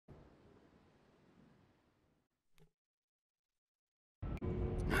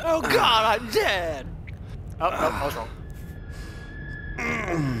Oh God, I'm dead! Oh, no, I was wrong.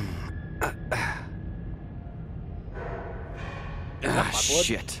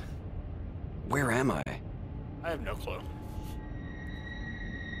 Shit. Where am I? I have no clue.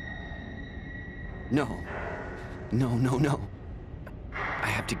 No. No. I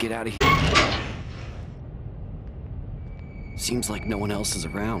have to get out of here. Seems like no one else is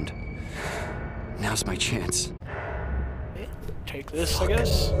around. Now's my chance. Take this, I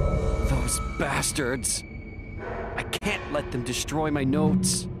guess. Those bastards. I can't let them destroy my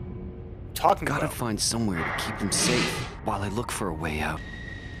notes. Gotta find somewhere to keep them safe while I look for a way out.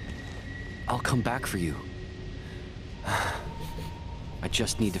 I'll come back for you. I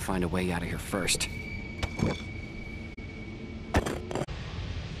just need to find a way out of here first.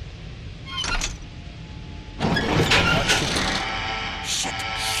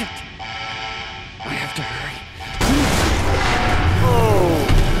 Shit. I have to hurry.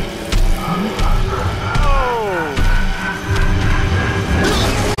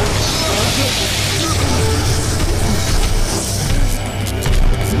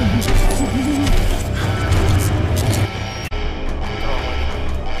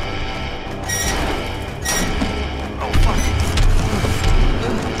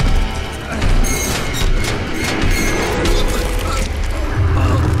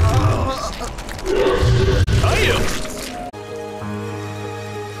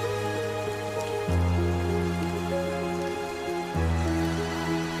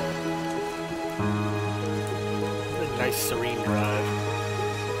 Nice serene drive.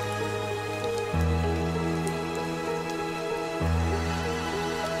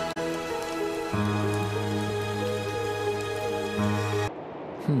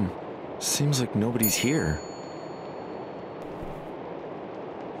 Seems like nobody's here.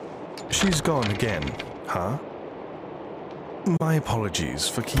 She's gone again, huh? My apologies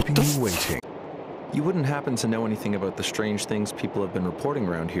for keeping you waiting. You wouldn't happen to know anything about the strange things people have been reporting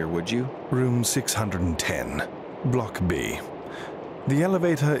around here, would you? Room 610, Block B. The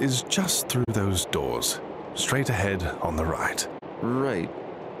elevator is just through those doors, straight ahead on the right. Right.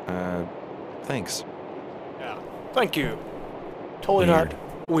 Thanks. Yeah. Thank you. Totally not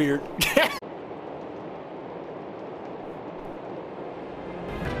weird.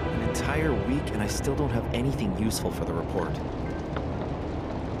 An entire week and I still don't have anything useful for the report.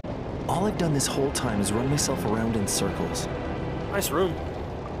 All I've done this whole time is run myself around in circles. Nice room.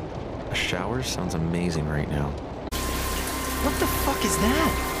 A shower sounds amazing right now. What the fuck is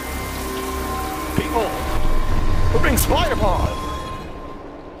that? People! We're being spied upon!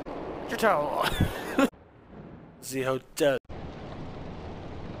 Get your towel on. The hotel.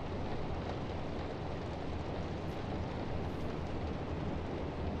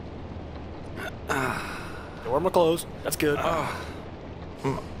 Door my clothes. That's good.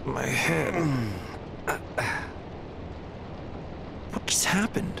 My head. What just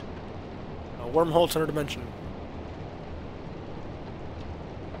happened? A wormhole to another dimension.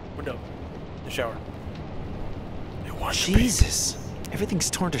 Window. The shower. Jesus! Everything's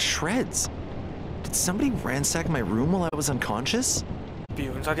torn to shreds. Did somebody ransack my room while I was unconscious?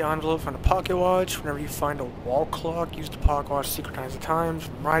 View inside the envelope, find a pocket watch. Whenever you find a wall clock, use the pocket watch to synchronize the times.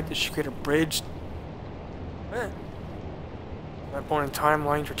 From right, this should create a bridge. At that point in time,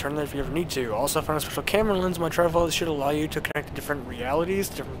 allowing you to return there if you ever need to. Also, find a special camera lens in my travel that should allow you to connect to different realities,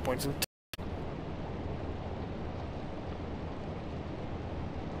 different points in time.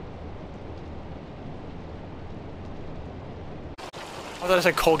 I thought I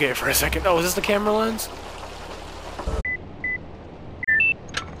said Colgate for a second. Oh, is this the camera lens?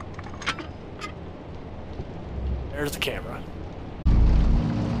 There's the camera.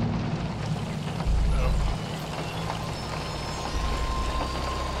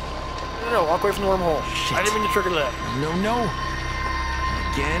 No, walk away from the wormhole. Shit. I didn't mean to trigger that. No.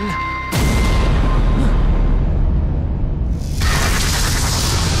 Again?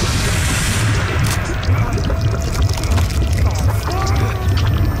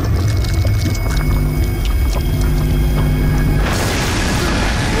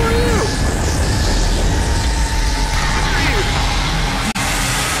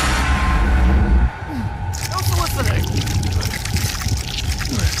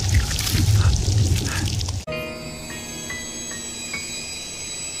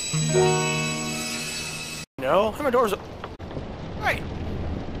 No, my door's open. Right.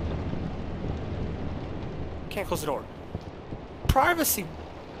 Can't close the door. Privacy.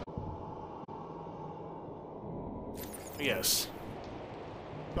 Yes.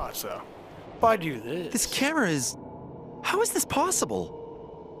 Thought so. If I do this. This camera is... How is this possible?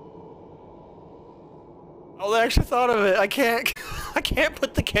 Oh, they actually thought of it. I can't. I can't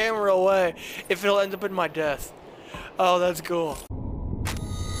put the camera away if it'll end up in my death. Oh, that's cool.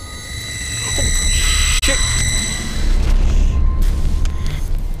 Shit.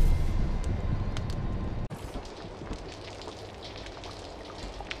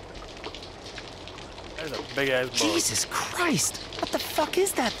 That is a big ass bug. Jesus Christ! What the fuck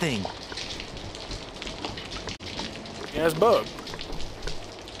is that thing? Big ass bug.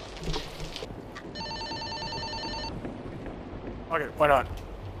 Okay, why not?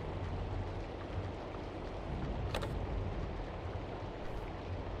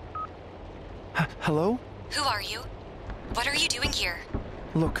 Hello? Who are you? What are you doing here?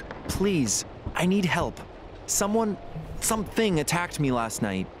 Look, please, I need help. Something attacked me last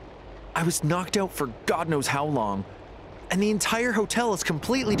night. I was knocked out for God knows how long, and the entire hotel is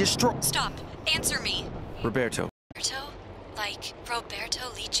completely destroyed. Stop. Answer me. Roberto. Roberto? Like Roberto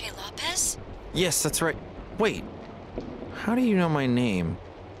Leite Lopes? Yes, that's right. Wait, how do you know my name?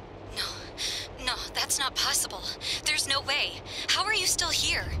 No, that's not possible. There's no way. How are you still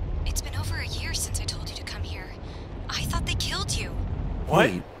here? It's been over a year since I told you to come here. I thought they killed you. What?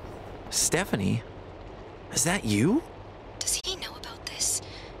 Wait, Stephanie? Is that you? Does he know about this?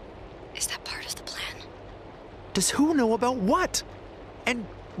 Is that part of the plan? Does who know about what? And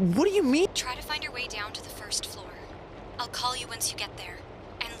what do you mean? Try to find your way down to the first floor. I'll call you once you get there.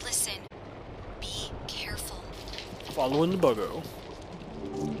 And listen, be careful. Following the buggo.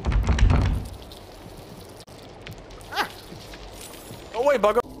 Ah. Oh wait,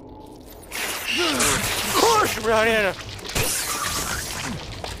 buggo. Of course, Brianna.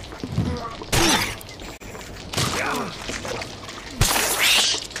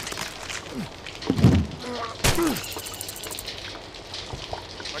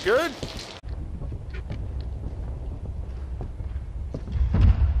 Am I good?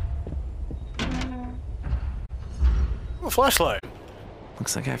 Oh, a flashlight.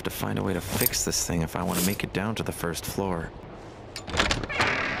 Looks like I have to find a way to fix this thing if I want to make it down to the first floor.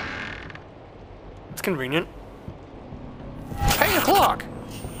 It's convenient. Hey, a clock!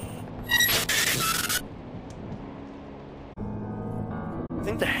 I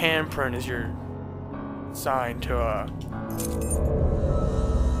think the handprint is your sign to,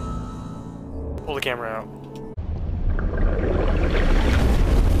 pull the camera out.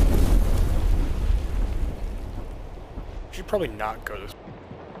 Should probably not go this way.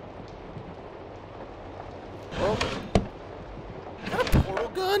 Oh. Is that a portal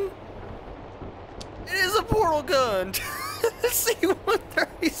gun? It is a portal gun!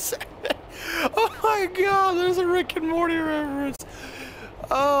 C-137! Oh my god, there's a Rick and Morty reference!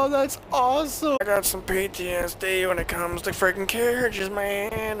 Oh, that's awesome! I got some PTSD when it comes to freaking carriages,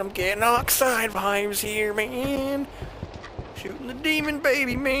 man. I'm getting oxide vibes here, man. Shooting the demon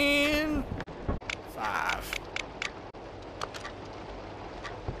baby, man. 5.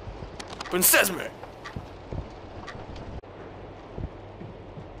 When says me.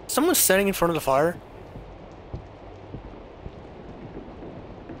 Someone's standing in front of the fire.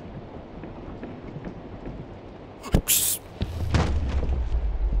 Oops.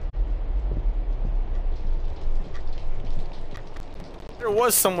 There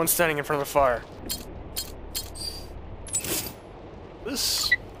was someone standing in front of the fire.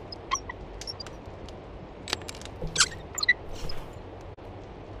 This.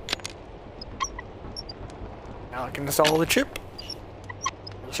 Now I can install the chip,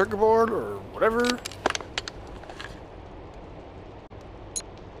 the circuit board, or whatever.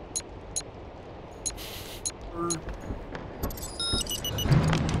 Ooh,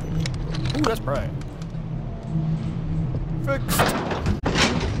 that's bright. Fixed.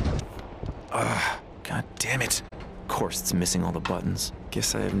 God damn it. Of course it's missing all the buttons.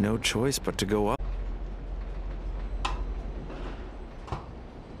 Guess I have no choice but to go up.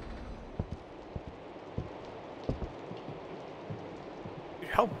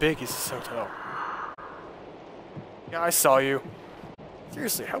 How big is this hotel? Yeah, I saw you.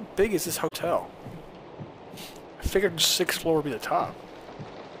 Seriously, how big is this hotel? I figured 6th floor would be the top.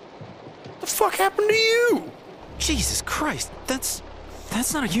 What the fuck happened to you? Jesus Christ, that's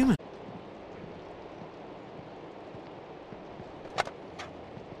not a human.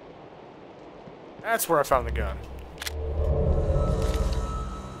 That's where I found the gun.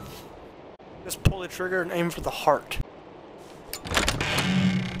 Just pull the trigger and aim for the heart.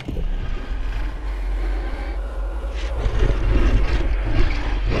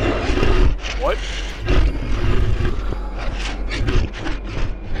 What?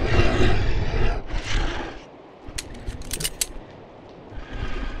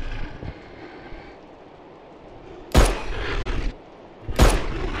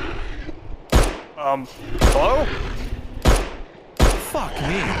 Hello? Fuck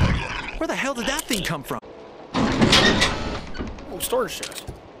me. Where the hell did that thing come from? Ooh, storage chest.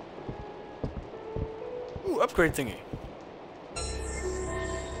 Ooh, upgrade thingy.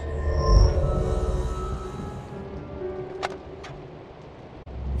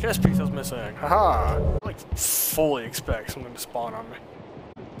 Chest piece I was missing. Haha! I like fully expect something to spawn on me.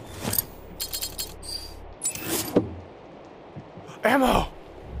 Ammo!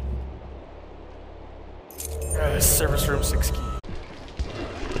 Service room 6 key.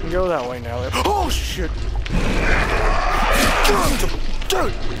 We can go that way now. Oh shit!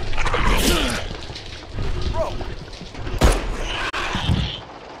 Dude! Bro!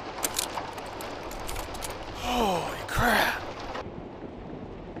 Holy crap!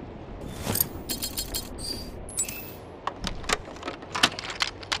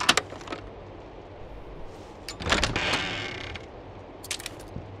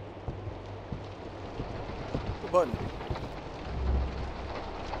 Button.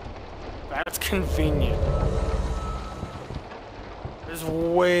 That's convenient. It's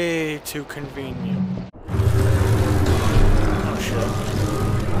way too convenient. Oh shit.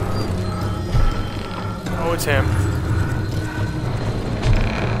 Oh, it's him.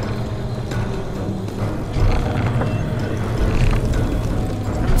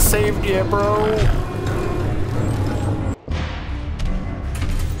 Haven't saved yet, bro.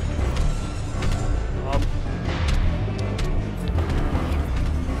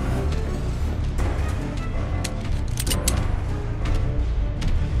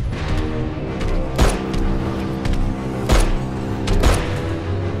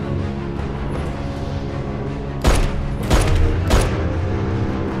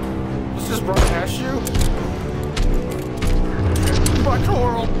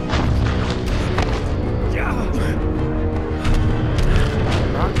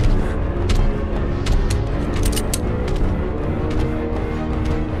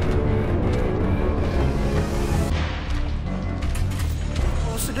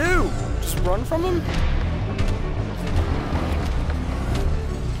 Run from him?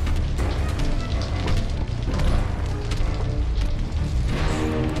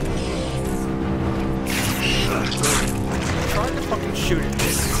 I'm trying to fucking shoot it.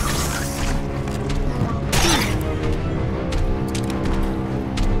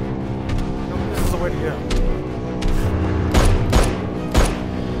 Nope, this is the way to go.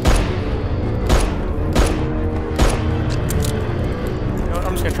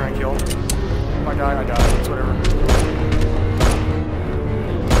 I'm just gonna try and kill him. If I die, I die. It's whatever.